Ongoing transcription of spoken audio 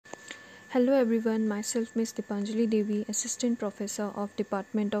Hello everyone, myself Miss Dipanjali Devi, Assistant Professor of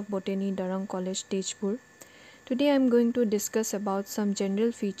Department of Botany, Darrang College, Tezpur. Today I am going to discuss about some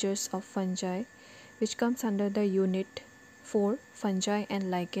general features of fungi which comes under the unit 4 Fungi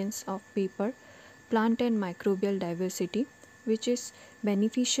and Lichens of paper Plant and Microbial Diversity, which is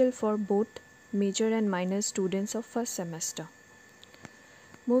beneficial for both major and minor students of first semester.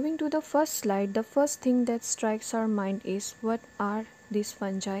 Moving to the first slide, the first thing that strikes our mind is what are these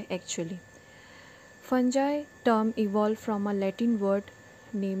fungi actually? Fungi term evolved from a Latin word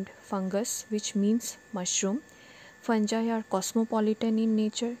named fungus, which means mushroom. Fungi are cosmopolitan in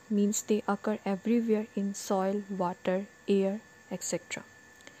nature, means they occur everywhere in soil, water, air, etc.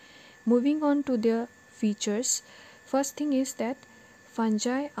 Moving on to their features, first thing is that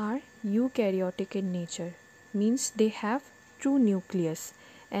fungi are eukaryotic in nature, means they have true nucleus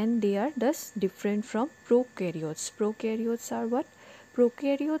and they are thus different from prokaryotes. Prokaryotes are what?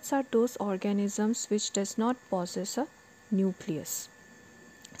 Prokaryotes are those organisms which does not possess a nucleus.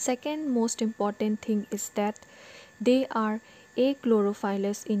 Second most important thing is that they are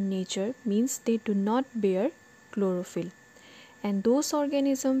achlorophylous in nature, means they do not bear chlorophyll. And those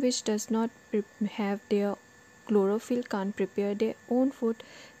organisms which does not have their chlorophyll can't prepare their own food.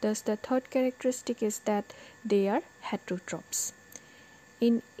 Thus the third characteristic is that they are heterotrophs.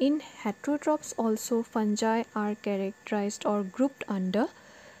 In heterotrophs also fungi are characterized or grouped under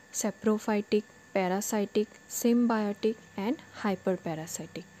saprophytic, parasitic, symbiotic and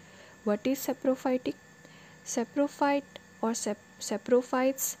hyperparasitic. What is saprophytic? Saprophyte or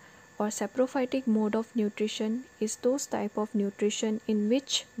saprophytes or saprophytic mode of nutrition is those type of nutrition in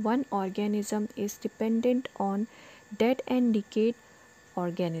which one organism is dependent on dead and decayed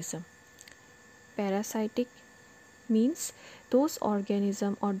organism. Parasitic means those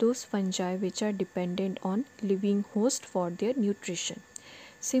organisms or those fungi which are dependent on living host for their nutrition.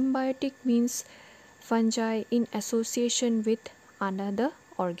 Symbiotic means fungi in association with another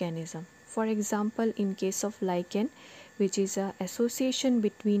organism. For example, in case of lichen, which is an association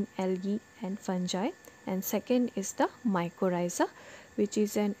between algae and fungi, and second is the mycorrhiza, which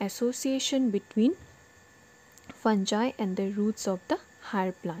is an association between fungi and the roots of the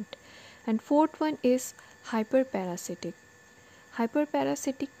higher plant. And fourth one is hyperparasitic.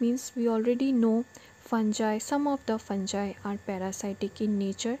 Hyperparasitic means we already know fungi, some of the fungi are parasitic in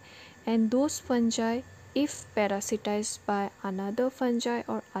nature, and those fungi, if parasitized by another fungi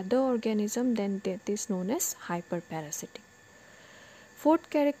or other organism, then that is known as hyperparasitic. Fourth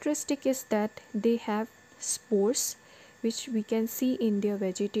characteristic is that they have spores, which we can see in their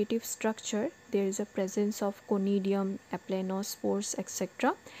vegetative structure. There is a presence of conidium, aplanospores,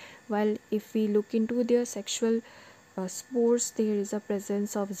 etc. While if we look into their sexual spores, there is a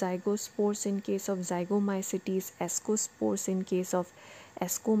presence of zygospores in case of zygomycetes, ascospores in case of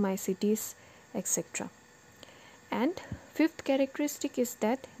ascomycetes, etc. And fifth characteristic is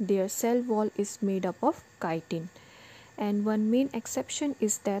that their cell wall is made up of chitin. And one main exception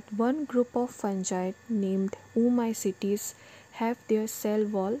is that one group of fungi named oomycetes have their cell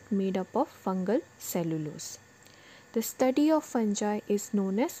wall made up of fungal cellulose. The study of fungi is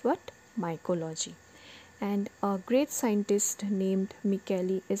known as what? Mycology. And a great scientist named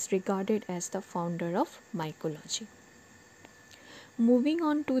Microbial is regarded as the founder of mycology. Moving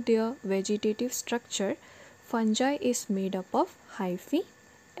on to their vegetative structure, fungi is made up of hyphae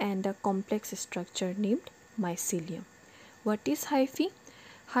and a complex structure named mycelium. What is hyphae?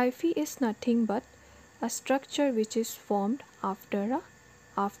 Hyphae is nothing but a structure which is formed after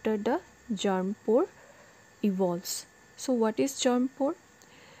the germ pore evolves. So what is germ pore?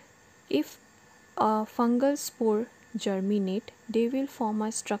 If a fungal spore germinate, they will form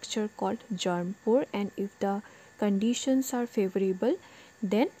a structure called germ pore, and if the conditions are favorable,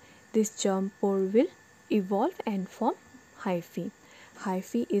 then this germ pore will evolve and form hyphae.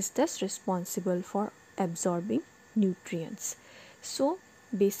 Hyphae is thus responsible for absorbing nutrients. So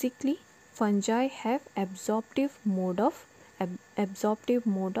basically fungi have absorptive mode of absorbing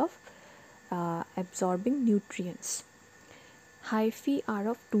nutrients. Hyphae are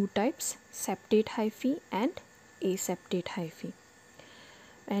of two types, septate hyphae and aseptate hyphae.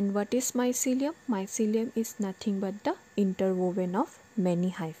 And what is mycelium? Mycelium is nothing but the interwoven of many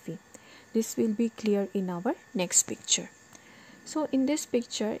hyphae. This will be clear in our next picture. So in this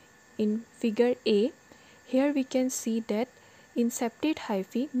picture, in figure A, here we can see that in septate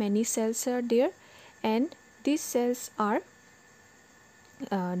hyphae many cells are there, and these cells are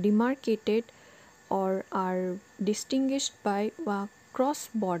demarcated or are distinguished by a cross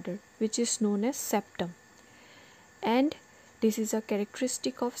border which is known as septum, and this is a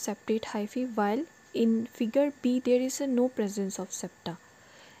characteristic of septate hyphae, while in figure B there is no presence of septa,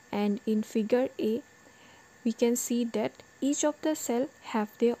 and in figure A we can see that each of the cell have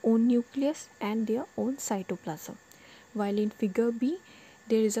their own nucleus and their own cytoplasm, while in figure B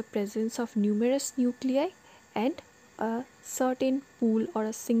there is a presence of numerous nuclei and a certain pool or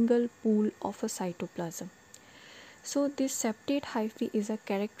a single pool of a cytoplasm. So this septate hyphae is a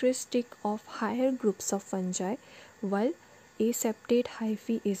characteristic of higher groups of fungi, while aseptate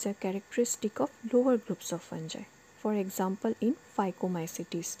hyphae is a characteristic of lower groups of fungi. For example, in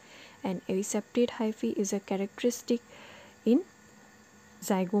Phycomycetes, and aseptate hyphae is a characteristic in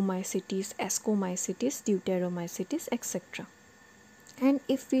Zygomycetes, Ascomycetes, Deuteromycetes, etc. And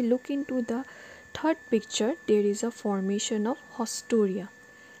if we look into the third picture, there is a formation of Hostoria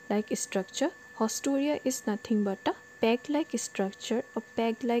like structure. Hostoria is nothing but a peg-like structure, a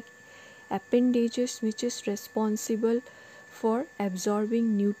peg-like appendages which is responsible for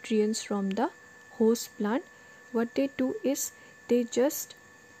absorbing nutrients from the host plant. What they do is they just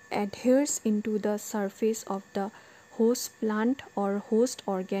adheres into the surface of the host plant or host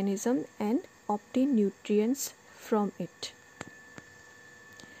organism and obtain nutrients from it.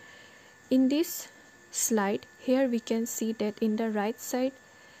 In this slide here we can see that in the right side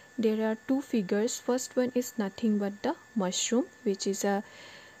there are two figures. First one is nothing but the mushroom, which is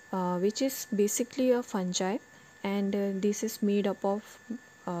basically a fungi, and this is made up of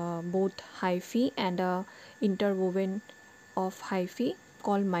both hyphae and a interwoven of hyphae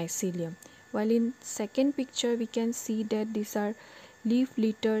called mycelium. While in second picture we can see that these are leaf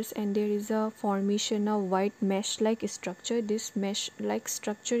litters and there is a formation of white mesh like structure. This mesh like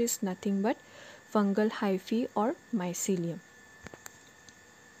structure is nothing but fungal hyphae or mycelium.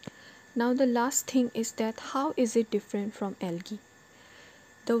 Now the last thing is that how is it different from algae?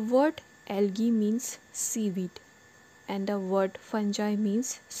 The word algae means seaweed and the word fungi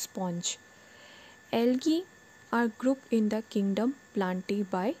means sponge. Algae are grouped in the kingdom Plantae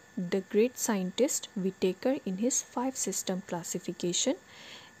by the great scientist Whitaker in his 5-system classification,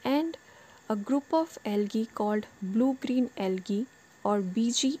 and a group of algae called blue-green algae or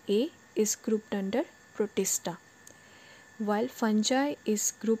BGA is grouped under Protista, while fungi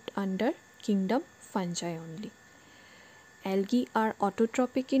is grouped under kingdom Fungi only. Algae are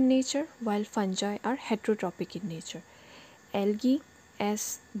autotrophic in nature while fungi are heterotrophic in nature. Algae,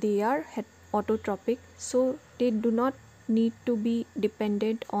 as they are autotrophic, so they do not need to be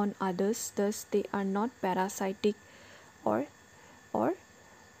dependent on others, thus they are not parasitic or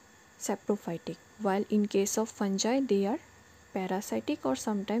saprophytic, while in case of fungi they are parasitic or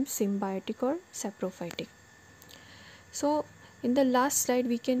sometimes symbiotic or saprophytic. So in the last slide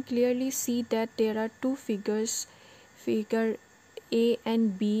we can clearly see that there are two figures, figure A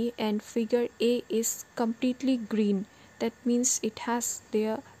and B, and figure A is completely green, that means it has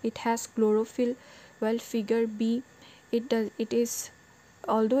chlorophyll, while figure B it is,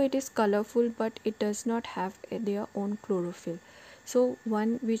 although it is colorful but it does not have their own chlorophyll. So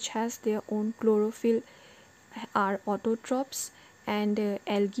one which has their own chlorophyll are autotrophs, and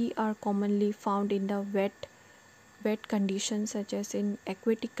algae are commonly found in the wet conditions such as in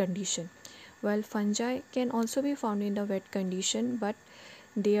aquatic condition, while fungi can also be found in the wet condition but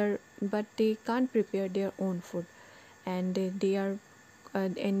they can't prepare their own food, and they are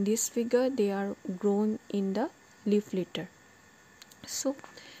in this figure they are grown in the leaf litter. So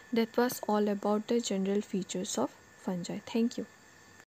that was all about the general features of fungi. Thank you.